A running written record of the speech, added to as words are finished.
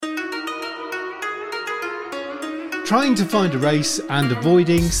Trying to find a race and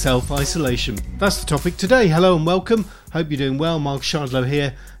avoiding self-isolation. That's the topic today. Hello and welcome. Hope you're doing well. Mark Shardlow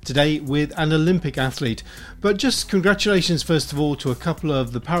here today with an Olympic athlete. But just congratulations first of all to a couple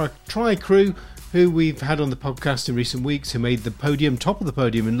of the para-tri crew who we've had on the podcast in recent weeks who made the podium, top of the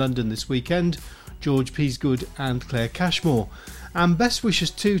podium in London this weekend, George Peasgood and Claire Cashmore. And best wishes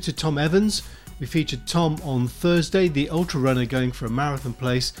too to Tom Evans. We featured Tom on Thursday, the ultra runner going for a marathon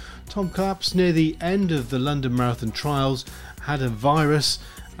place. Tom collapsed near the end of the London Marathon trials, had a virus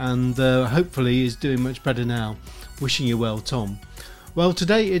and hopefully is doing much better now. Wishing you well, Tom. Well,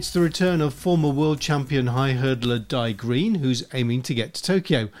 today it's the return of former world champion high hurdler Di Green, who's aiming to get to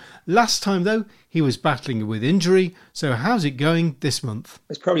Tokyo. Last time though, he was battling with injury, so how's it going this month?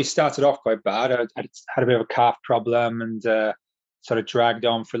 It's probably started off quite bad. I had a bit of a calf problem and sort of dragged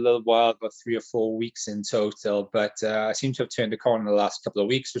on for a little while, about 3 or 4 weeks in total. But I seem to have turned the corner in the last couple of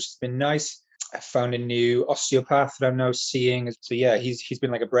weeks, which has been nice. I found a new osteopath that I'm now seeing. So yeah, he's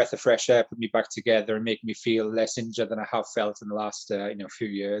been like a breath of fresh air, put me back together and making me feel less injured than I have felt in the last few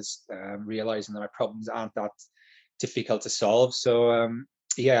years. Realizing that my problems aren't that difficult to solve. So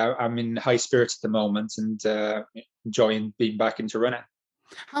yeah, I'm in high spirits at the moment and enjoying being back into running.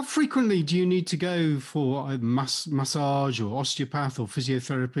 How frequently do you need to go for a massage or osteopath or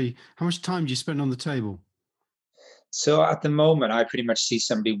physiotherapy? How much time do you spend on the table? So at the moment, I pretty much see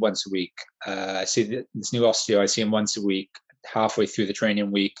somebody once a week. I see this new osteo, I see him once a week, halfway through the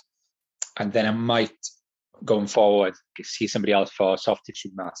training week. And then I might, going forward, see somebody else for soft tissue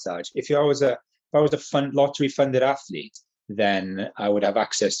massage. If I was a lottery funded athlete, then I would have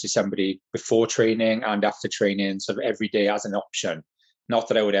access to somebody before training and after training, sort of every day as an option. Not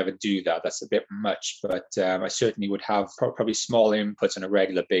that I would ever do that. That's a bit much, but I certainly would have probably small inputs on a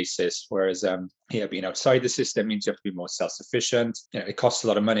regular basis. Whereas, being outside the system means you have to be more self-sufficient. It costs a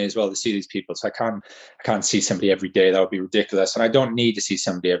lot of money as well to see these people. So I can't see somebody every day. That would be ridiculous. And I don't need to see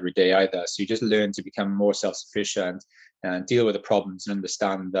somebody every day either. So you just learn to become more self-sufficient and deal with the problems and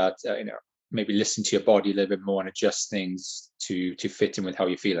understand that, maybe listen to your body a little bit more and adjust things to fit in with how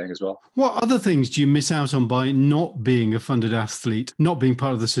you're feeling as well. What other things do you miss out on by not being a funded athlete, not being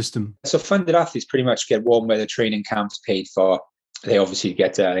part of the system? So funded athletes pretty much get warm weather training camps paid for. They obviously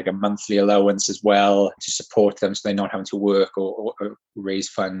get like a monthly allowance as well to support them so they're not having to work or raise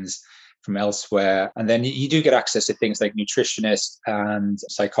funds from elsewhere. And then you do get access to things like nutritionists and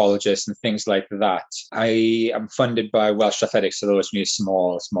psychologists and things like that. I am funded by Welsh Athletics, so it's only a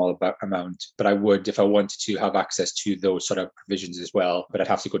small amount. But I would, if I wanted to, have access to those sort of provisions as well. But I'd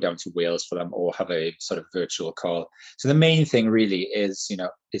have to go down to Wales for them or have a sort of virtual call. So the main thing really is,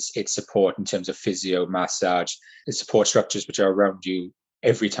 it's support in terms of physio, massage, the support structures which are around you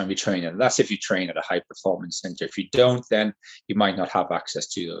every time you train. And that's if you train at a high performance center. If you don't, then you might not have access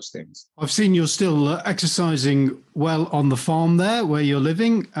to those things. I've seen you're still exercising well on the farm there where you're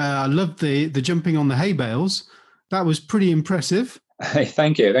living. I love the jumping on the hay bales. That was pretty impressive.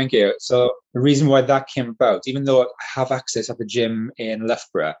 Thank you. So the reason why that came about, even though I have access at the gym in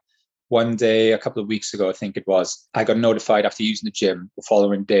Loughborough, one day, a couple of weeks ago, I think it was, I got notified after using the gym the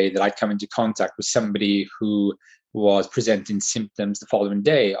following day that I'd come into contact with somebody who was presenting symptoms the following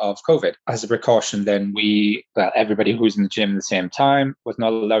day of COVID. As a precaution, then everybody who was in the gym at the same time was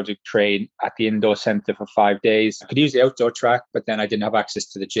not allowed to train at the indoor center for 5 days. I could use the outdoor track, but then I didn't have access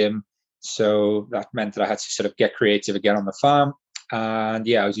to the gym. So that meant that I had to sort of get creative again on the farm. And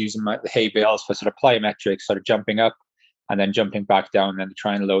yeah, I was using the hay bales for sort of plyometrics, sort of jumping up and then jumping back down and then to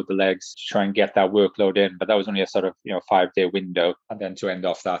try and load the legs to try and get that workload in. But that was only a sort of 5-day window. And then to end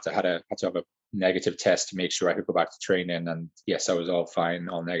off that, I had to have a negative test to make sure I could go back to training. And yes, I was all fine,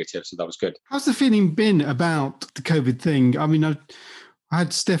 all negative. So that was good. How's the feeling been about the COVID thing? I mean, I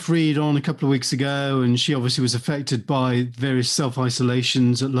had Steph Reed on a couple of weeks ago, and she obviously was affected by various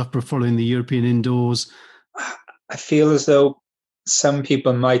self-isolations at Loughborough following the European indoors. I feel as though some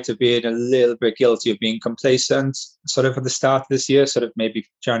people might have been a little bit guilty of being complacent sort of at the start of this year, sort of maybe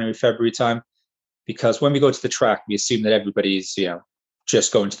January, February time, because when we go to the track, we assume that everybody's,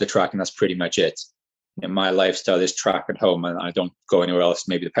 just going to the track and that's pretty much it. My lifestyle is track at home and I don't go anywhere else,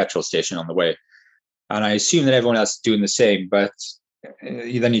 maybe the petrol station on the way. And I assume that everyone else is doing the same, but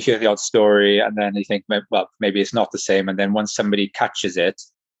then you hear the odd story and then you think, well, maybe it's not the same. And then once somebody catches it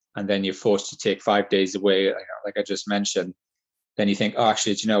and then you're forced to take 5 days away, like I just mentioned, then you think, oh,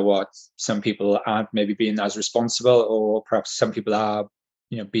 actually, do you know what? Some people aren't maybe being as responsible, or perhaps some people are,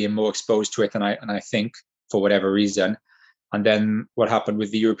 being more exposed to it than I think for whatever reason. And then what happened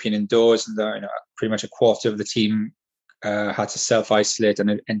with the European indoors, and pretty much a quarter of the team had to self-isolate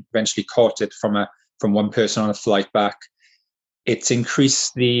and eventually caught it from one person on a flight back. it's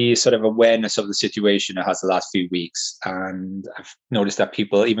increased the sort of awareness of the situation it has the last few weeks. And I've noticed that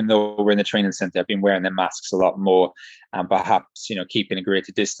people, even though we're in the training center, have been wearing their masks a lot more, and perhaps, keeping a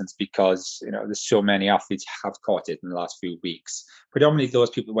greater distance, because, there's so many athletes have caught it in the last few weeks. Predominantly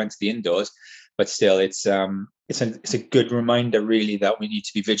those people went to the indoors, but still it's a good reminder really that we need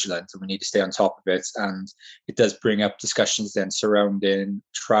to be vigilant and we need to stay on top of it. And it does bring up discussions then surrounding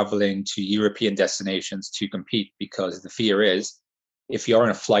traveling to European destinations to compete, because the fear is, if you're on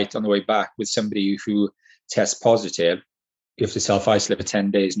a flight on the way back with somebody who tests positive, you have to self-isolate for 10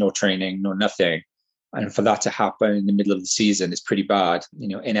 days, no training, no nothing. And for that to happen in the middle of the season is pretty bad.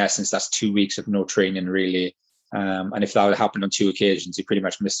 In essence, that's 2 weeks of no training really. And if that would happen on 2 occasions, you're pretty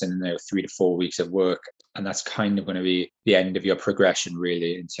much missing 3 to 4 weeks of work. And that's kind of going to be the end of your progression,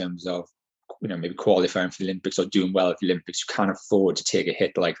 really, in terms of, maybe qualifying for the Olympics or doing well at the Olympics. You can't afford to take a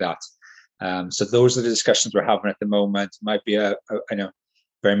hit like that. So those are the discussions we're having at the moment. It might be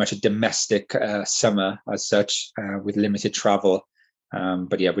very much a domestic summer as such, with limited travel.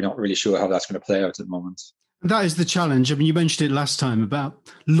 But yeah, we're not really sure how that's going to play out at the moment. That is the challenge. I mean, you mentioned it last time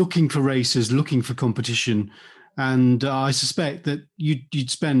about looking for races, looking for competition. And I suspect that you'd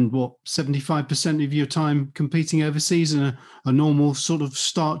spend, 75% of your time competing overseas in a normal sort of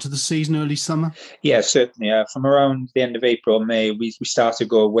start to the season, early summer? Yeah, certainly. From around the end of April, May, we start to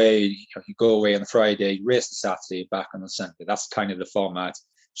go away. You go away on the Friday, you race the Saturday, back on the Sunday. That's kind of the format.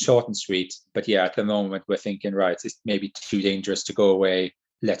 Short and sweet. But yeah, at the moment, we're thinking, right, it's maybe too dangerous to go away.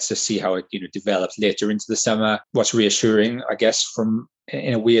 Let's just see how it develops later into the summer. What's reassuring, I guess,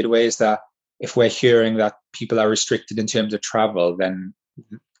 in a weird way, is that if we're hearing that people are restricted in terms of travel, then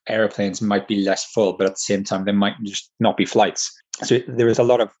airplanes might be less full, but at the same time, there might just not be flights. So there is a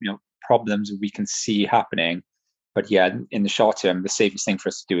lot of problems we can see happening. But yeah, in the short term, the safest thing for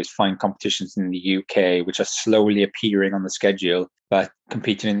us to do is find competitions in the UK, which are slowly appearing on the schedule. But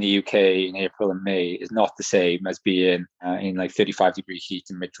competing in the UK in April and May is not the same as being in 35-degree heat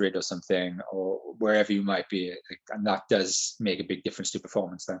in Madrid or something, or wherever you might be. And that does make a big difference to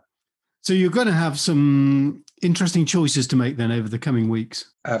performance then. So you're going to have some interesting choices to make then over the coming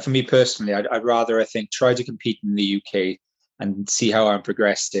weeks. For me personally, I'd rather, I think, try to compete in the UK and see how I'm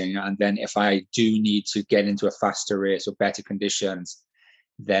progressing. And then if I do need to get into a faster race or better conditions,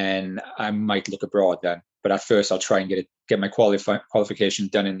 then I might look abroad then. But at first, I'll try and get my qualification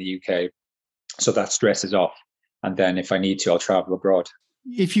done in the UK, so that stress is off. And then if I need to, I'll travel abroad.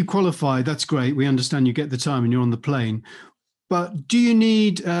 If you qualify, that's great. We understand you get the time and you're on the plane. But do you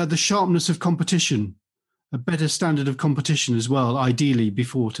need the sharpness of competition, a better standard of competition as well, ideally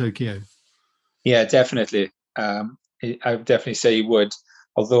before Tokyo? Yeah, definitely. I would definitely say you would.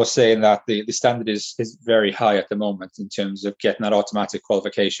 Although saying that the standard is very high at the moment in terms of getting that automatic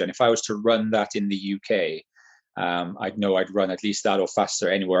qualification. If I was to run that in the UK, I'd know I'd run at least that or faster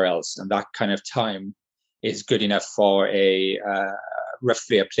anywhere else. And that kind of time is good enough for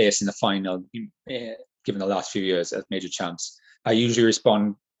roughly a place in the final, given the last few years as major champs. I usually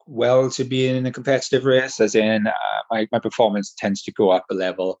respond well to being in a competitive race, as in my performance tends to go up a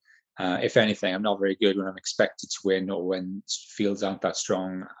level. If anything, I'm not very good when I'm expected to win or when fields aren't that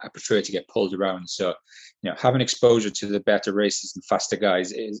strong. I prefer to get pulled around. So, having exposure to the better races and faster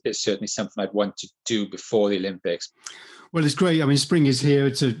guys is certainly something I'd want to do before the Olympics. Well, it's great. I mean, spring is here.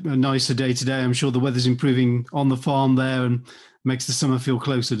 It's a nicer day today. I'm sure the weather's improving on the farm there and makes the summer feel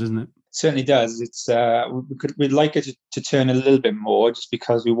closer, doesn't it? Certainly does. It's we'd like it to turn a little bit more, just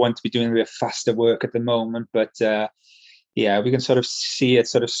because we want to be doing a bit faster work at the moment. But yeah, we can sort of see it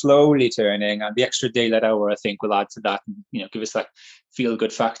sort of slowly turning, and the extra daylight hour, I think, will add to that. And, give us that feel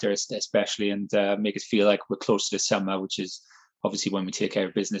good factor, especially, and make us feel like we're close to the summer, which is obviously when we take care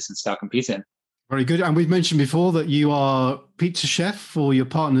of business and start competing. Very good. And we've mentioned before that you are pizza chef for your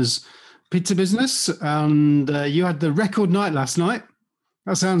partner's pizza business, and you had the record night last night.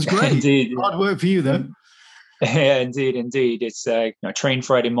 That sounds great. Indeed. Hard work for you, though. Yeah, indeed. It's train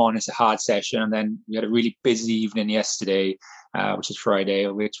Friday morning. It's a hard session, and then we had a really busy evening yesterday, which is Friday,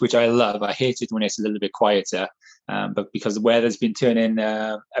 which I love. I hate it when it's a little bit quieter, but because the weather's been turning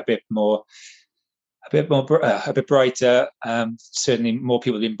a bit brighter, certainly more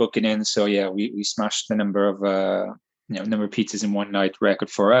people have been booking in. So yeah, we smashed the number of pizzas in one night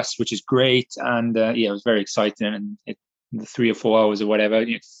record for us, which is great. And yeah, it was very exciting, and the 3 or 4 hours or whatever,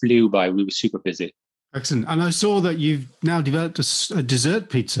 it flew by. We were super busy. Excellent. And I saw that you've now developed a dessert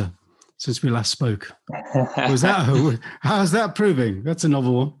pizza since we last spoke. How's that proving? That's a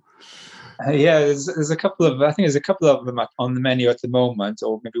novel one. Yeah, there's a couple of, I think there's a couple of them on the menu at the moment,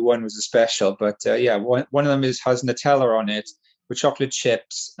 or maybe one was a special. But yeah, one of them has Nutella on it, with chocolate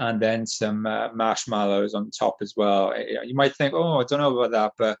chips and then some marshmallows on top as well. You might think, oh, I don't know about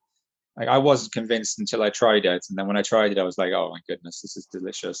that, but like, I wasn't convinced until I tried it. And then when I tried it, I was like, oh my goodness, this is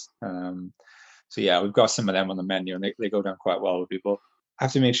delicious. So yeah, we've got some of them on the menu, and they go down quite well with people. I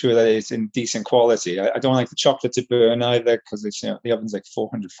have to make sure that it's in decent quality. I don't like the chocolate to burn either, because it's, the oven's like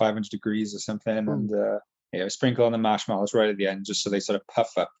 400, 500 degrees or something. And sprinkle on the marshmallows right at the end, just so they sort of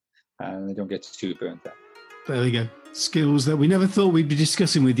puff up and they don't get too burnt out. There we go. Skills that we never thought we'd be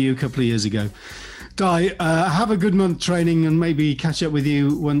discussing with you a couple of years ago. Di, have a good month training, and maybe catch up with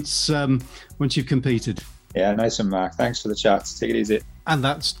you once you've competed. Yeah, nice one, Mark. Thanks for the chat. Take it easy. And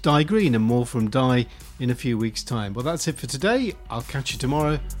that's Di Green, and more from Di in a few weeks' time. Well, that's it for today. I'll catch you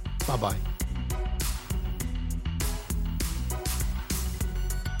tomorrow. Bye-bye.